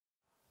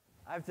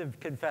I have to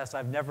confess,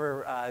 I've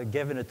never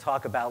given a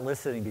talk about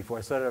listening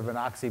before, sort of an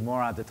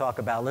oxymoron to talk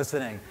about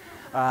listening.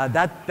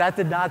 That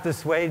did not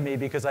dissuade me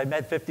because I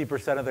met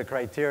 50% of the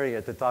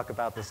criteria to talk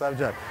about the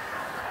subject.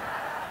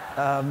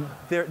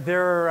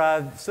 There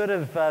are sort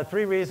of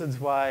three reasons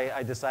why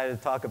I decided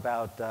to talk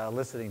about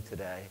listening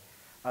today.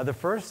 The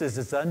first is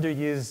its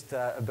underused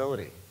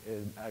ability,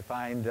 I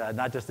find,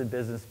 not just in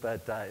business,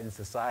 but in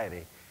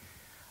society.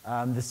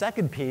 The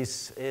second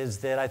piece is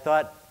that I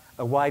thought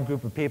a wide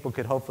group of people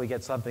could hopefully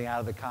get something out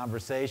of the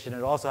conversation.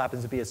 It also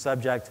happens to be a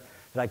subject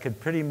that I could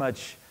pretty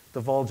much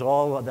divulge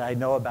all that I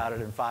know about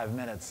it in 5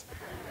 minutes.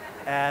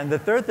 And the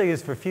third thing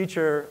is for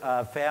future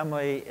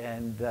family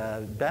and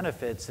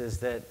benefits is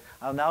that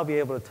I'll now be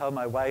able to tell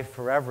my wife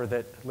forever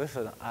that,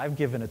 listen, I've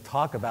given a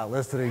talk about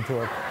listening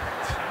to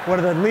one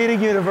of the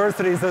leading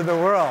universities in the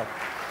world.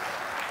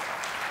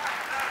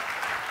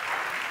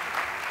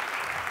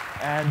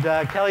 And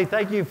Kelly,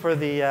 thank you for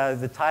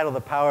the title, The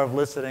Power of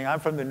Listening.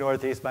 I'm from the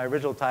Northeast. My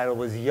original title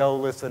was Yo,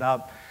 Listen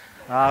Up.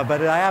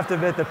 But I have to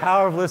admit, The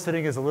Power of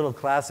Listening is a little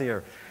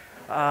classier.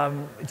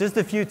 Just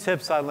a few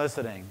tips on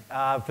listening.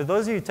 For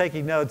those of you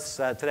taking notes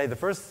today, the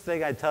first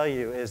thing I tell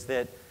you is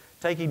that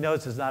taking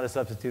notes is not a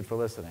substitute for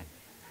listening.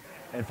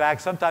 In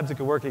fact, sometimes it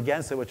can work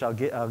against it, which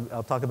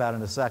I'll talk about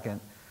in a second.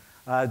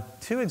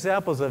 Two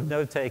examples of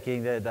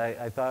note-taking that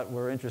I thought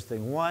were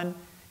interesting. One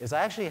is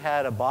I actually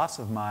had a boss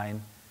of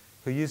mine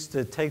who used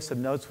to take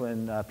some notes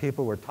when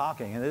people were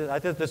talking. And I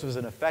thought this was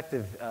an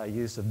effective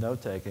use of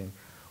note-taking.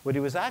 What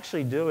he was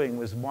actually doing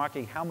was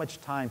marking how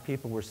much time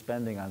people were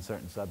spending on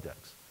certain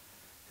subjects.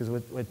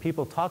 Because what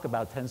people talk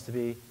about tends to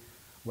be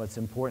what's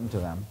important to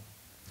them.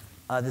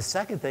 The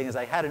second thing is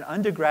I had an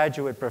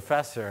undergraduate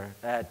professor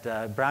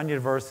at Brown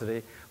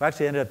University, who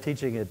actually ended up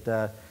teaching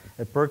at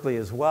Berkeley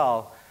as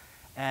well.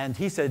 And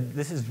he said,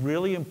 this is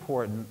really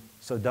important,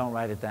 so don't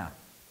write it down.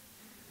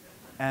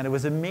 And it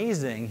was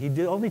amazing. He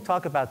did only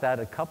talk about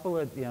that a couple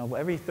of,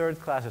 every third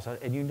class or so,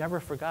 and you never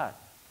forgot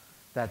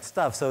that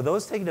stuff. So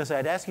those taking notes,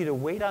 I'd ask you to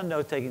wait on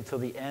note-taking until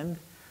the end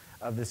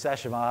of the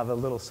session. I'll have a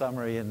little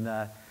summary. And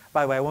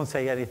by the way, I won't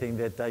say anything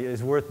that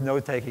is worth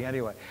note-taking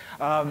anyway.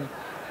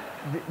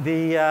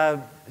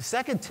 The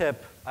second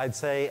tip I'd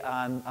say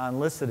on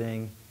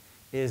listening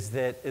is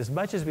that as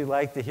much as we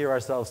like to hear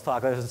ourselves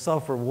talk, it's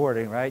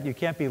self-rewarding, right? You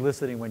can't be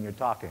listening when you're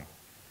talking,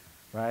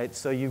 right?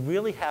 So you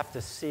really have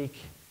to seek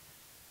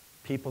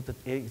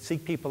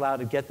people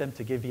out and get them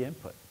to give you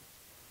input.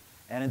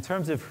 And in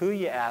terms of who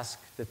you ask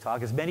to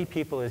talk, as many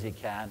people as you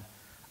can,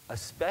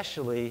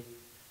 especially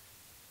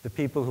the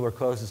people who are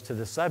closest to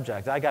the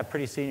subject. I got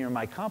pretty senior in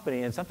my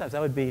company, and sometimes that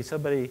would be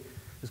somebody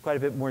who's quite a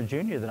bit more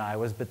junior than I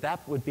was, but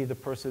that would be the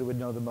person who would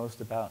know the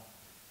most about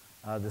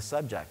the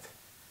subject.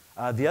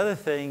 The other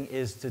thing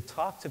is to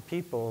talk to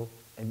people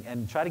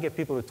and try to get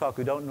people to talk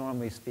who don't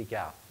normally speak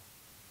out.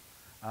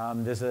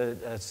 There's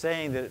a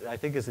saying that I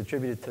think is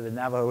attributed to the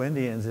Navajo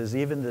Indians is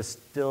even the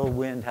still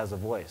wind has a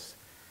voice.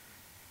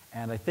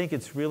 And I think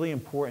it's really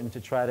important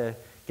to try to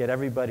get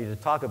everybody to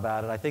talk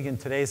about it. I think in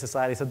today's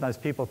society, sometimes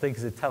people think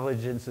his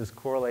intelligence is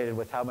correlated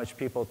with how much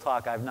people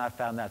talk. I've not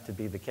found that to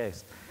be the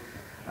case.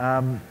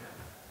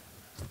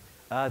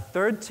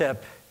 Third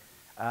tip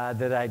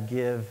that I'd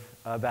give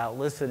about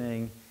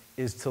listening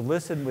is to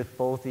listen with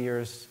both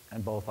ears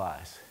and both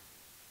eyes.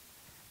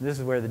 And this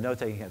is where the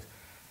note-taking comes.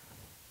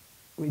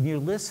 When you're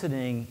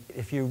listening,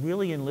 if you're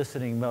really in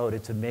listening mode,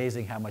 it's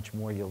amazing how much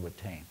more you'll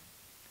retain.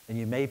 And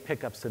you may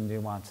pick up some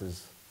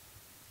nuances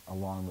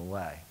along the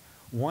way.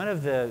 One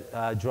of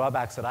the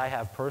drawbacks that I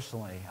have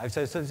personally, I've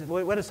said, so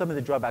what are some of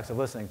the drawbacks of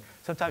listening?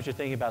 Sometimes you're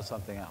thinking about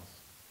something else.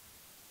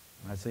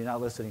 Right? So you're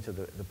not listening to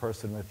the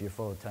person with your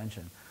full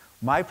attention.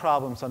 My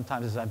problem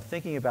sometimes is I'm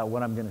thinking about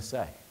what I'm going to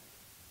say.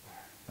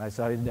 Right?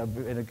 So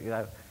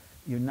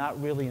you're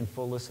not really in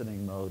full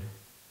listening mode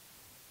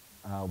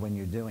when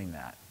you're doing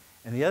that.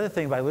 And the other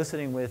thing by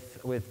listening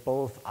with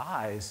both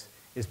eyes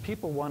is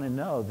people want to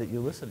know that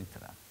you're listening to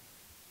them.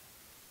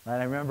 Right?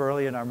 I remember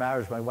early in our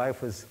marriage, my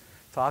wife was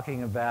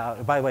talking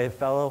about, by the way, a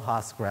fellow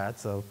Haas grad,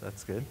 so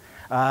that's good.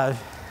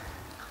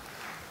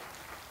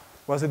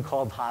 Wasn't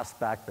called Haas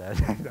back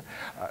then.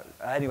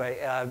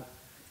 Anyway,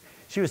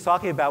 she was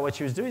talking about what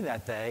she was doing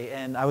that day,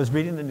 and I was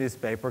reading the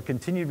newspaper,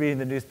 continued reading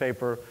the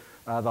newspaper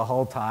the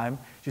whole time.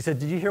 She said,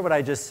 did you hear what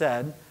I just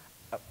said?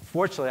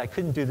 Fortunately, I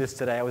couldn't do this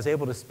today. I was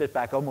able to spit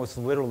back almost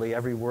literally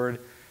every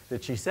word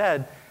that she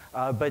said,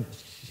 but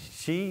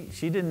she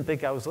didn't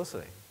think I was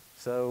listening.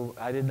 So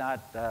I did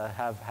not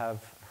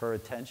have her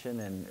attention,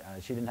 and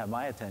she didn't have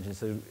my attention.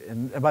 So,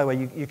 and by the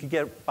way, you could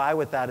get by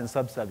with that in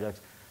some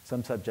subjects.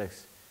 Some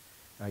subjects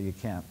you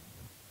can't.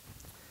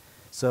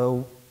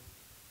 So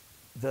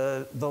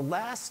the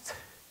last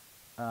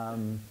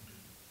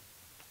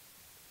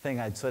thing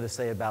I'd sort of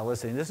say about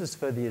listening, this is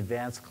for the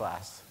advanced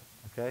class,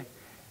 okay,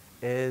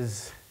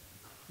 is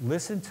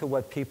listen to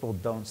what people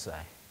don't say.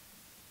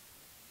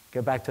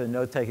 Go back to the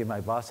note-taking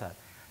my boss had.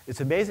 It's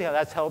amazing how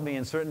that's helped me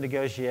in certain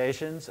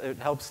negotiations. It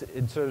helps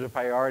in sort of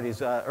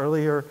priorities.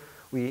 Earlier,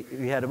 we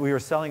were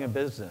selling a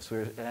business,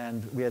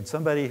 and we had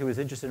somebody who was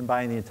interested in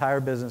buying the entire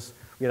business.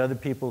 We had other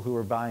people who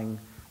were buying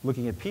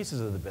looking at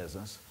pieces of the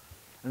business.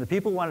 And the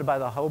people who wanted to buy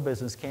the whole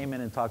business came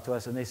in and talked to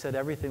us, and they said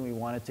everything we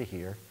wanted to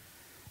hear.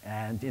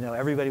 And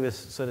everybody was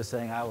sort of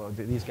saying, oh, well,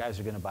 these guys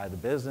are going to buy the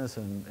business,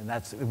 and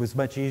it was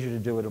much easier to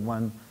do it in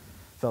one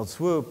fell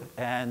swoop.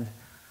 And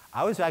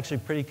I was actually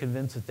pretty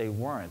convinced that they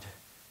weren't,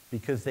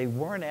 because they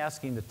weren't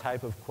asking the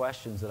type of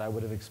questions that I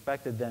would have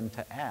expected them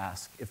to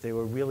ask if they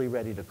were really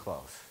ready to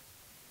close.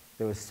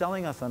 They were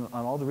selling us on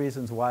all the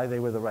reasons why they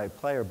were the right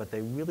player, but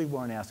they really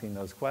weren't asking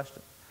those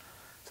questions.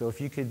 So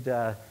if you could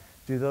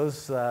do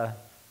those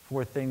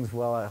 4 things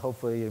well, I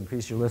hopefully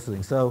increase your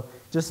listening. So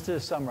just to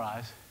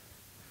summarize,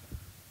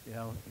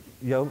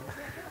 yo,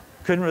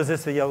 couldn't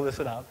resist the yo,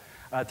 listen up.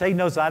 Take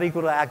notes not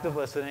equal to active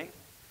listening.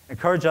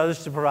 Encourage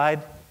others to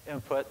provide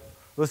input.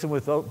 Listen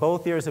with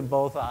both ears and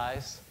both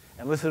eyes.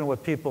 And listen to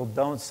what people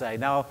don't say.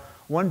 Now,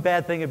 one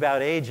bad thing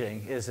about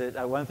aging is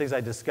that one of the things I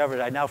discovered,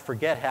 I now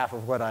forget half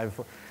of what I've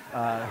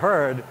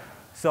heard,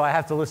 so I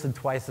have to listen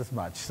twice as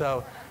much.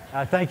 So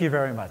thank you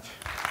very much.